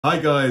Hi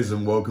guys,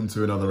 and welcome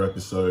to another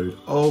episode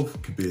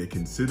of Kabir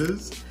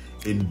Considers.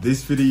 In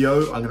this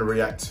video, I'm going to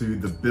react to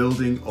the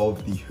building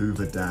of the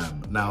Hoover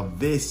Dam. Now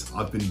this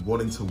I've been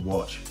wanting to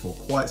watch for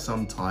quite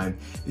some time.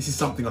 This is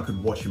something I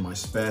could watch in my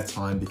spare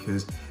time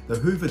because the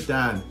Hoover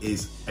Dam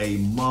is a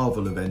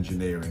marvel of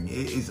engineering.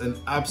 It is an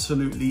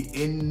absolutely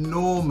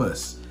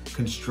enormous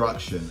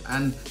construction,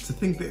 and to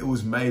think that it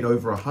was made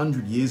over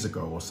 100 years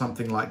ago or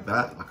something like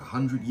that, like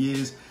 100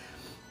 years,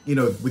 you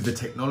know, with the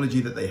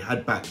technology that they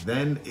had back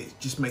then, it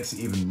just makes it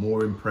even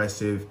more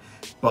impressive.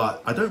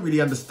 But I don't really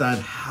understand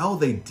how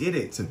they did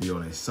it, to be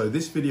honest. So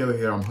this video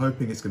here, I'm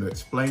hoping it's going to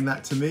explain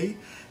that to me.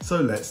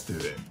 So let's do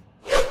it.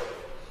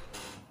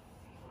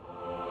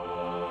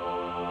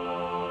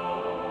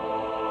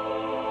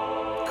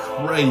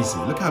 Crazy,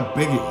 look how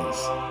big it is.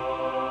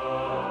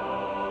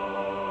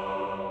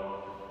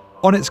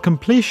 On its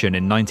completion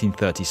in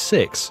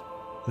 1936,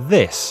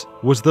 this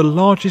was the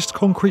largest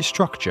concrete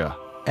structure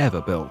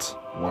ever built.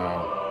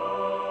 Wow.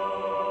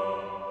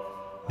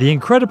 The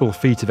incredible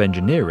feat of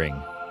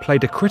engineering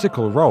played a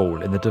critical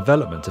role in the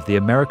development of the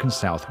American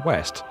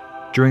Southwest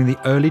during the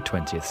early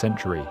 20th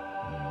century,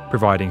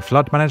 providing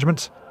flood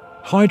management,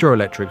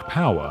 hydroelectric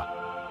power,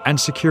 and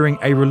securing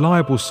a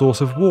reliable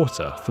source of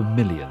water for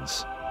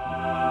millions.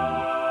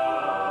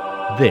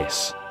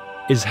 This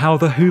is how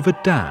the Hoover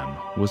Dam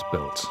was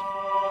built.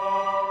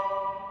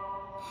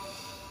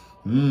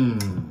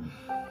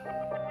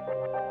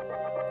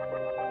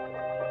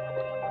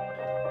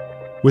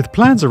 With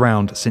plans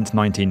around since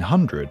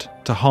 1900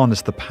 to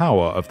harness the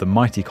power of the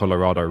mighty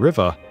Colorado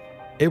River,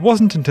 it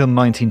wasn't until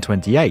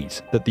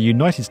 1928 that the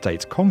United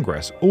States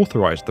Congress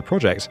authorized the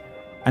project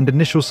and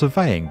initial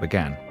surveying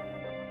began.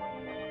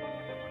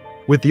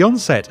 With the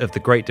onset of the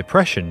Great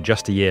Depression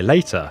just a year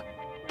later,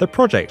 the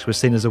project was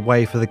seen as a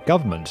way for the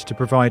government to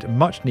provide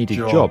much-needed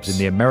jobs in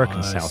the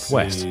American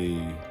Southwest,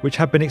 which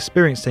had been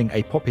experiencing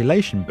a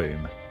population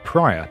boom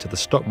prior to the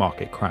stock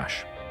market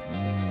crash.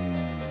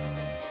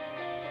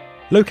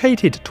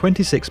 Located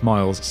 26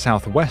 miles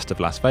southwest of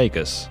Las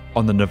Vegas,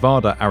 on the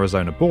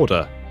Nevada-Arizona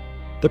border,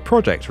 the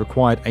project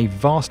required a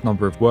vast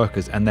number of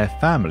workers and their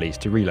families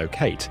to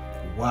relocate.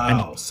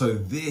 Wow, so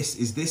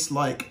is this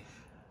like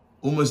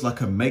almost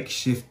like a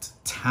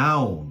makeshift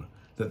town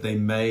that they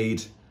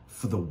made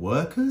for the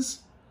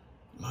workers?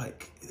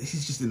 Like, this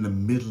is just in the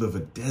middle of a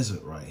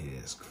desert right here.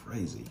 It's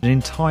crazy. An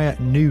entire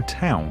new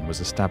town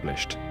was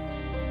established.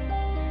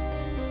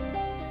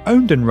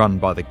 Owned and run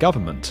by the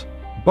government,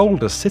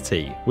 Boulder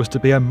City was to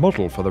be a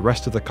model for the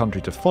rest of the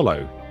country to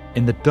follow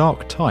in the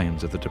dark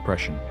times of the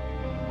Depression.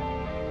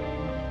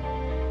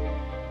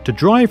 To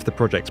drive the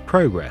project's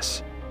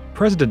progress,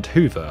 President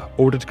Hoover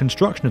ordered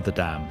construction of the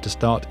dam to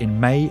start in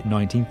May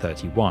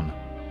 1931,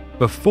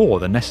 before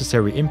the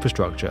necessary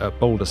infrastructure at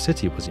Boulder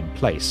City was in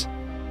place,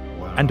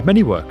 and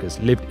many workers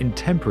lived in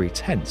temporary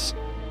tents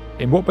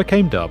in what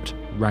became dubbed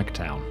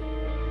Ragtown.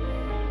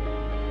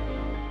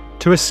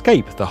 To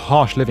escape the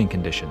harsh living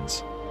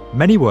conditions,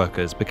 many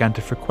workers began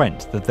to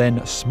frequent the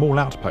then small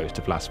outpost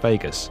of Las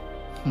Vegas,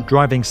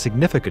 driving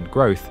significant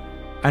growth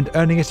and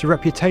earning it a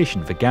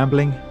reputation for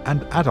gambling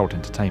and adult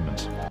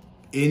entertainment.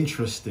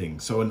 Interesting.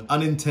 So an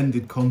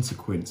unintended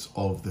consequence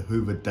of the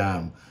Hoover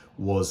Dam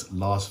was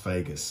Las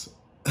Vegas.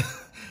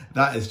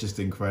 That is just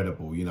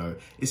incredible. You know,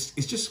 it's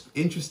just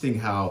interesting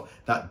how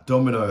that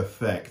domino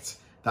effect,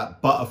 that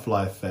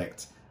butterfly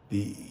effect,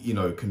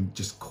 can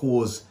just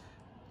cause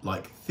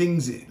like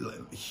things,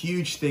 like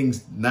huge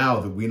things.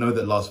 Now that we know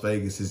that Las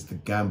Vegas is the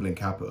gambling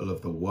capital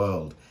of the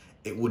world,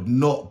 it would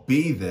not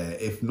be there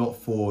if not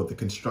for the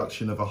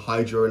construction of a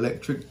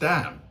hydroelectric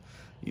dam.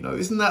 You know,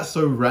 isn't that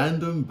so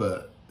random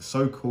but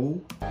so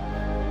cool?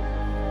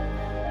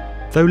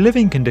 Though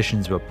living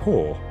conditions were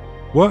poor,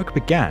 work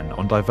began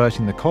on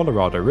diverting the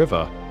Colorado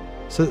River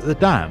so that the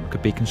dam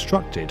could be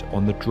constructed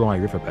on the dry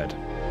riverbed.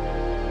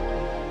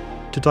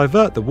 To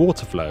divert the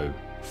water flow,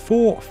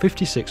 4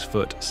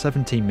 56-foot,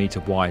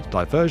 17-metre wide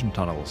diversion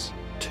tunnels,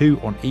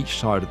 2 on each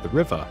side of the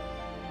river,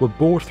 were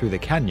bored through the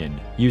canyon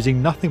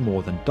using nothing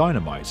more than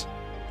dynamite,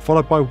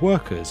 followed by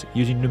workers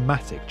using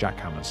pneumatic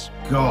jackhammers.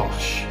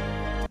 Gosh,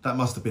 that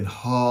must have been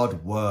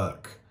hard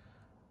work.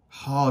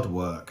 Hard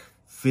work,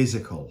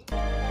 physical.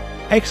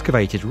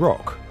 Excavated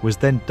rock was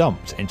then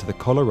dumped into the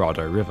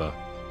Colorado River,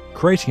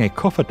 creating a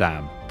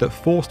cofferdam that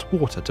forced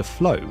water to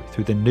flow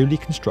through the newly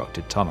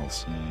constructed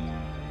tunnels.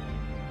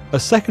 A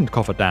second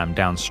cofferdam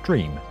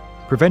downstream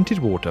prevented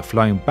water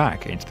flowing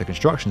back into the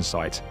construction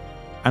site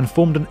and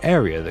formed an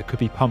area that could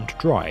be pumped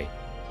dry,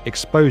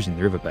 exposing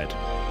the riverbed.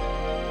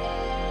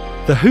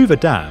 The Hoover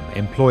Dam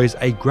employs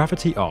a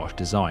gravity arch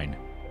design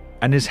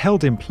and is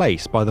held in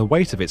place by the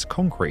weight of its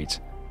concrete,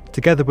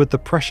 together with the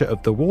pressure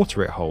of the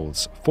water it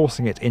holds,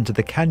 forcing it into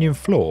the canyon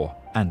floor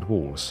and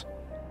walls.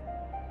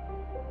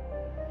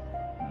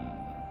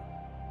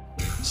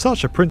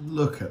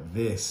 Look at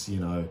this, you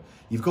know.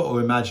 You've got to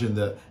imagine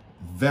that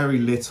very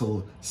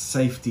little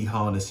safety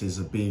harnesses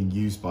are being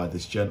used by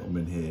this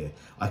gentleman here.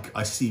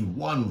 I see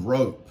one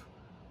rope.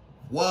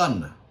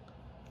 One.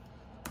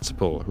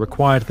 principle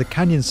required the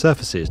canyon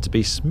surfaces to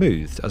be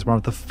smoothed as one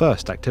of the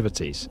first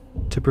activities,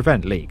 to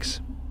prevent leaks.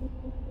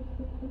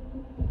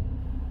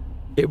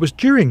 It was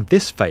during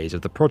this phase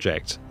of the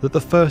project that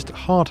the first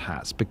hard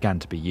hats began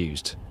to be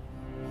used.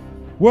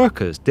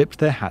 Workers dipped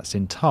their hats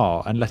in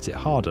tar and let it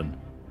harden,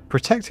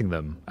 protecting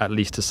them, at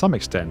least to some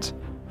extent,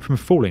 from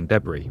falling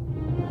debris.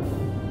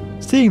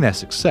 Seeing their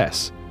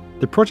success,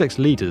 the project's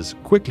leaders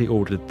quickly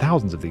ordered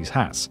thousands of these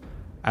hats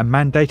and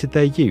mandated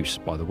their use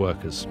by the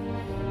workers.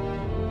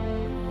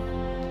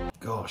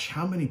 Gosh,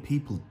 how many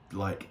people,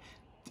 like,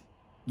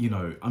 you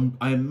know,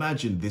 I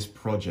imagine this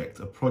project,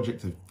 a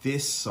project of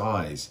this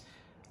size,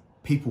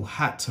 people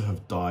had to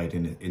have died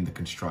in the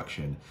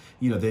construction.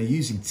 You know, they're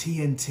using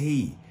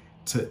TNT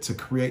to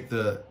create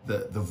the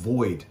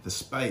void, the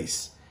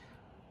space.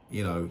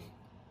 You know,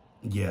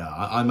 yeah,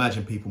 I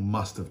imagine people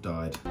must have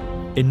died.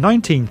 In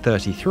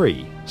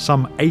 1933,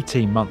 some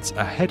 18 months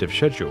ahead of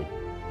schedule,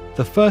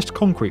 the first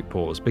concrete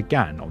pours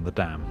began on the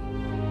dam.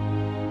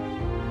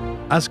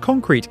 As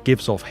concrete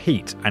gives off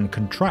heat and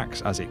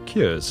contracts as it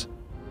cures,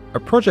 a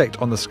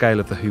project on the scale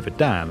of the Hoover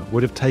Dam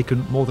would have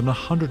taken more than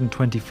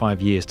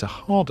 125 years to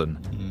harden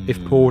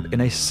if poured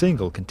in a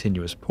single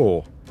continuous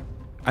pour,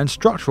 and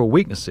structural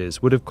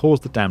weaknesses would have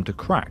caused the dam to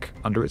crack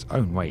under its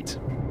own weight.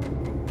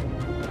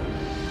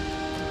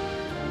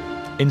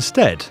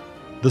 Instead,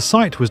 the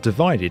site was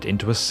divided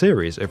into a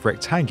series of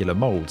rectangular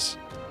moulds,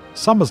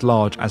 some as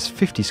large as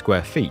 50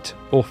 square feet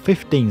or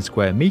 15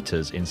 square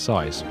meters in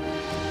size.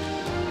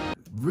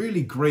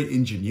 Really great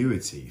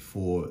ingenuity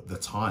for the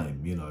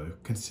time, you know,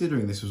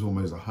 considering this was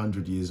almost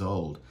 100 years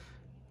old.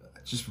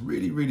 Just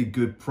really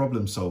good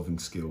problem solving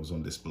skills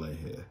on display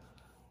here.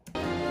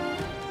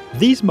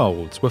 These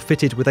moulds were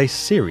fitted with a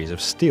series of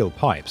steel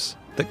pipes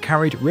that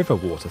carried river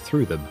water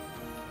through them,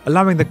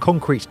 allowing the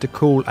concrete to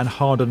cool and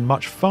harden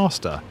much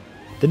faster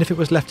than if it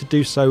was left to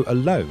do so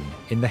alone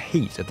in the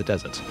heat of the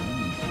desert.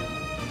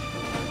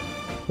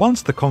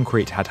 Once the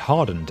concrete had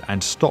hardened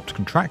and stopped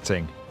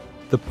contracting,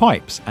 the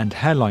pipes and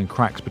hairline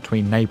cracks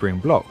between neighbouring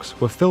blocks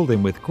were filled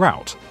in with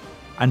grout,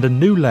 and a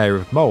new layer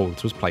of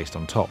moulds was placed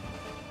on top.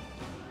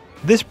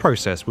 This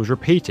process was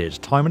repeated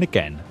time and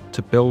again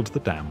to build the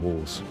dam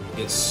walls.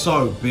 It's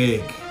so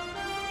big.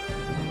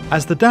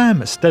 As the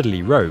dam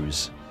steadily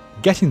rose,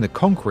 getting the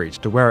concrete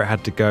to where it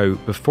had to go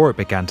before it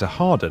began to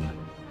harden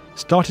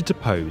started to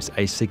pose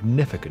a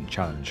significant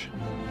challenge.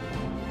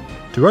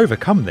 To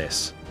overcome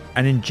this,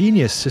 an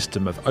ingenious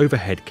system of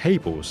overhead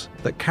cables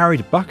that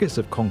carried buckets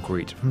of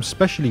concrete from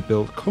specially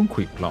built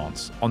concrete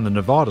plants on the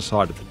Nevada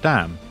side of the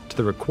dam to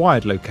the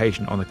required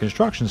location on the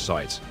construction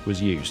site was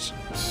used.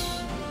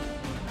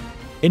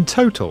 In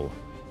total,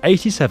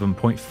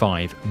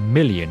 87.5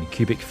 million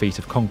cubic feet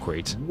of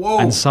concrete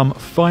and some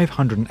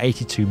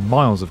 582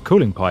 miles of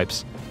cooling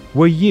pipes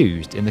were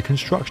used in the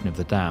construction of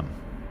the dam.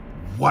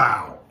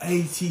 Wow,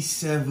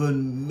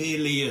 87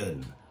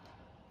 million!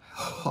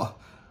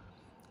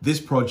 This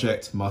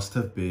project must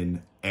have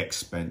been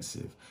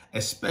expensive,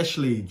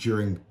 especially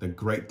during the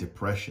Great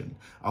Depression.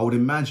 I would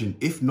imagine,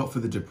 if not for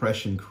the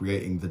Depression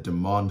creating the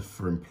demand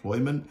for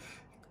employment,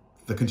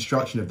 the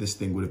construction of this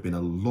thing would have been a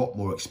lot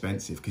more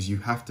expensive because you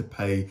have to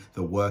pay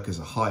the workers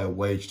a higher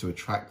wage to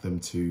attract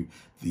them to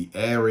the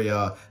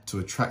area, to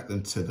attract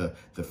them to the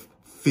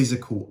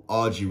physical,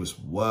 arduous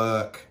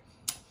work.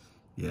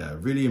 Yeah,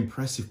 really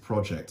impressive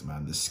project,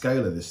 man. The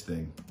scale of this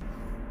thing.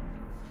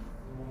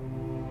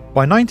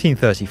 By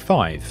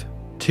 1935,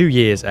 2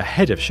 years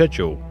ahead of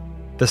schedule,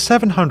 the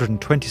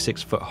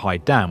 726-foot high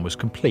dam was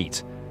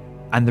complete,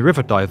 and the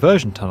river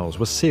diversion tunnels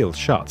were sealed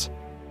shut,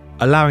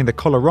 allowing the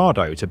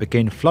Colorado to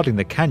begin flooding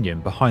the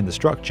canyon behind the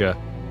structure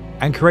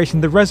and creating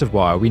the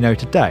reservoir we know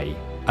today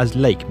as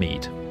Lake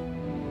Mead.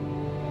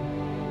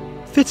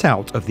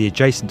 Fit-out of the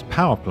adjacent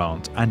power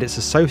plant and its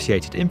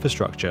associated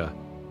infrastructure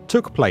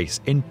took place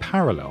in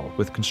parallel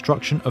with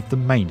construction of the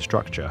main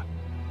structure,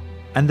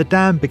 and the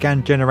dam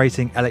began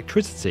generating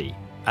electricity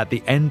at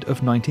the end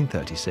of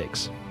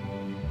 1936.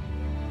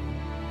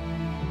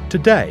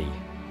 Today,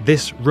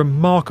 this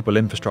remarkable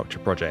infrastructure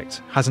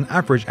project has an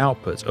average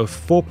output of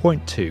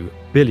 4.2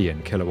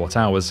 billion kilowatt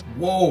hours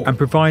and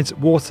provides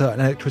water and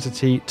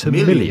electricity to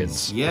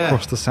millions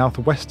across the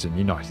southwestern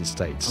United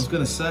States. I was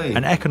going to say,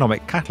 an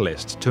economic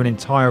catalyst to an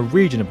entire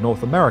region of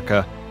North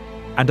America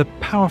and a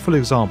powerful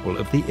example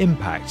of the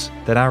impact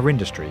that our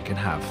industry can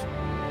have.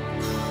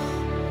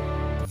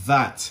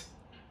 That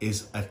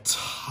is a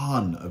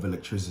ton of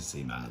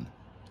electricity, man.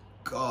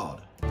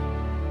 God.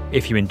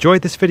 If you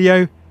enjoyed this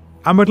video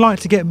and would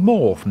like to get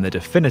more from the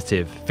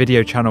definitive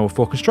video channel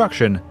for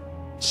construction,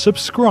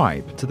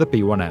 subscribe to the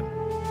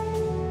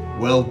B1M.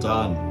 Well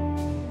done.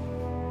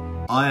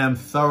 I am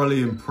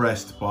thoroughly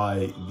impressed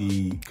by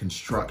the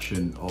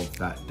construction of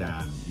that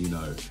dam, you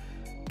know,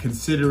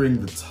 considering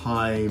the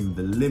time,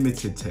 the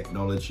limited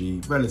technology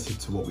relative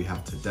to what we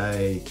have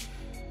today.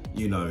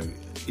 You know,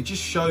 it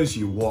just shows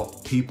you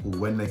what people,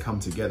 when they come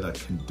together,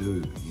 can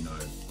do. You know,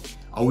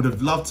 I would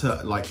have loved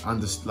to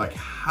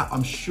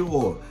I'm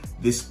sure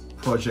this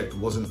project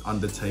wasn't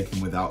undertaken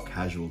without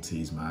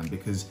casualties, man,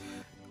 because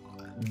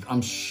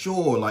I'm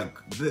sure like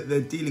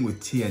they're dealing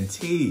with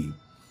TNT,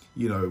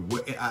 you know,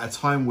 at a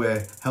time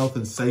where health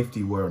and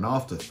safety were an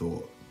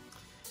afterthought.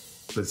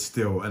 But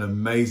still, an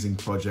amazing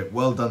project.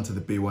 Well done to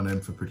the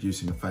B1M for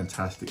producing a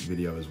fantastic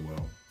video as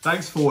well.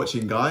 Thanks for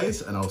watching,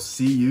 guys, and I'll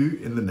see you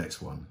in the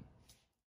next one.